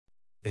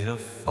In a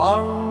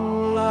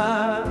foreign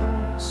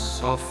land,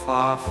 so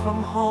far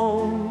from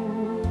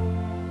home,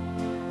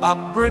 a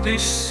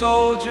British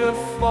soldier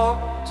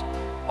fought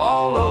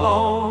all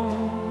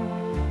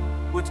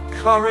alone. With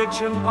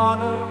courage and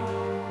honor,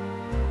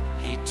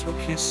 he took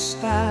his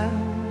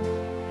stand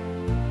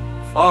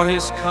for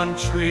his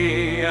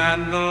country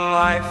and the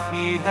life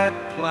he had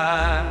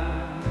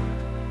planned.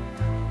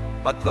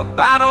 But the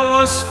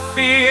battle was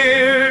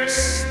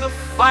fierce, the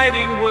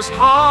fighting was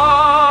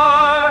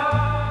hard,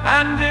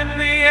 and in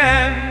the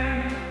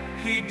end,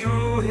 he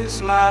drew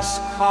his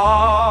last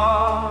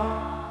card.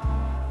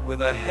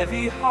 With a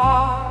heavy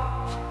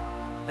heart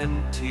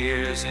and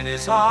tears in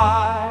his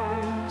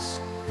eyes,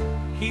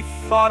 he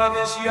thought of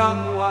his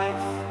young wife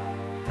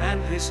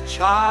and his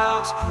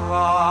child's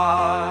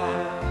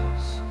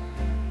cries.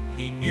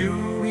 He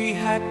knew he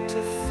had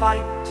to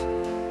fight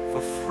for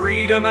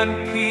freedom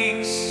and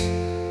peace,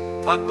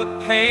 but the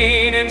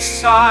pain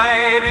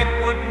inside, it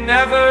would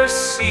never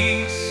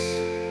cease.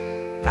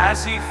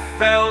 As he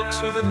fell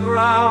to the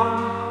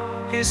ground,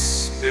 his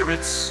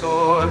spirit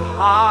soared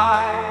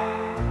high,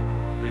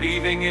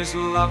 leaving his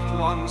loved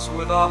ones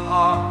with a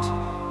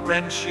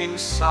heart-wrenching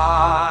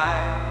sigh.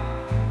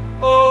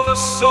 Oh, the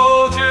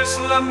soldier's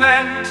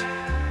lament,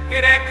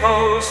 it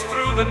echoes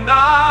through the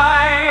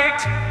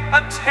night,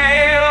 a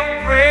tale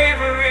of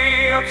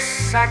bravery, of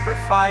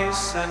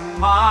sacrifice and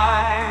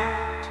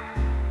might.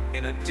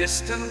 In a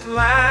distant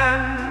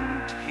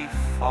land, he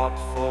fought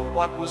for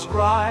what was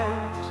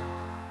right,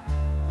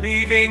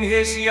 leaving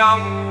his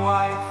young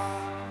wife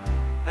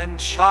and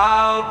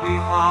child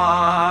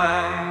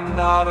behind,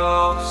 out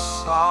of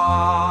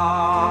sight.